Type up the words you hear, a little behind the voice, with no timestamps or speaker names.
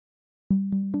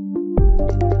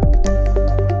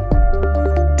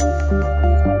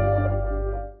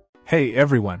Hey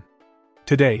everyone!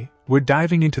 Today, we're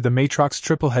diving into the Matrox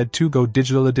TripleHead2Go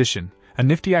Digital Edition, a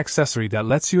nifty accessory that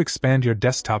lets you expand your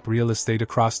desktop real estate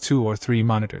across 2 or 3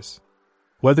 monitors.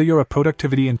 Whether you're a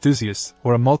productivity enthusiast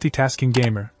or a multitasking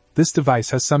gamer, this device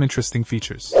has some interesting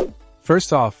features.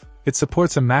 First off, it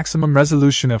supports a maximum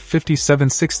resolution of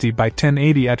 5760 by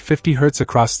 1080 at 50 Hz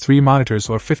across 3 monitors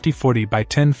or 5040 by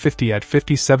 1050 at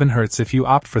 57 Hz if you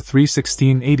opt for 3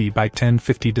 1680 by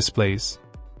 1050 displays.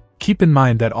 Keep in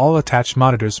mind that all attached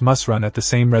monitors must run at the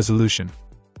same resolution.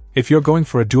 If you're going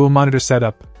for a dual monitor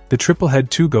setup, the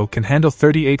TripleHead2Go can handle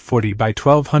 3840 by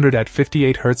 1200 at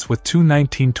 58 Hz with two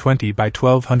 1920 by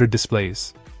 1200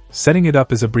 displays. Setting it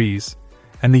up is a breeze,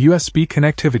 and the USB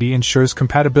connectivity ensures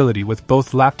compatibility with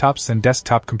both laptops and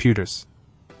desktop computers.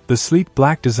 The sleek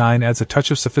black design adds a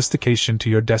touch of sophistication to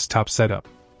your desktop setup.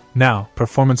 Now,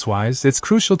 performance-wise, it's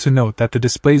crucial to note that the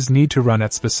displays need to run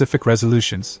at specific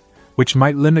resolutions, which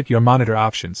might limit your monitor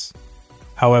options.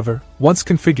 However, once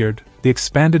configured, the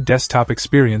expanded desktop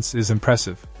experience is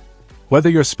impressive. Whether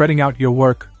you're spreading out your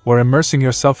work or immersing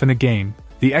yourself in a game,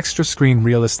 the extra screen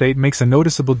real estate makes a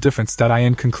noticeable difference.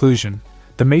 In conclusion,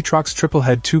 the Matrox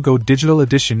TripleHead2Go Digital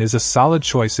Edition is a solid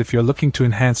choice if you're looking to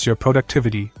enhance your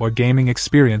productivity or gaming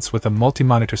experience with a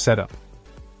multi-monitor setup.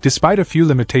 Despite a few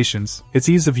limitations, its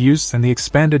ease of use and the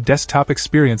expanded desktop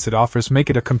experience it offers make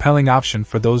it a compelling option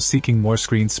for those seeking more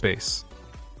screen space.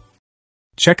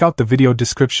 Check out the video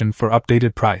description for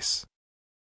updated price.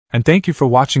 And thank you for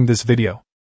watching this video.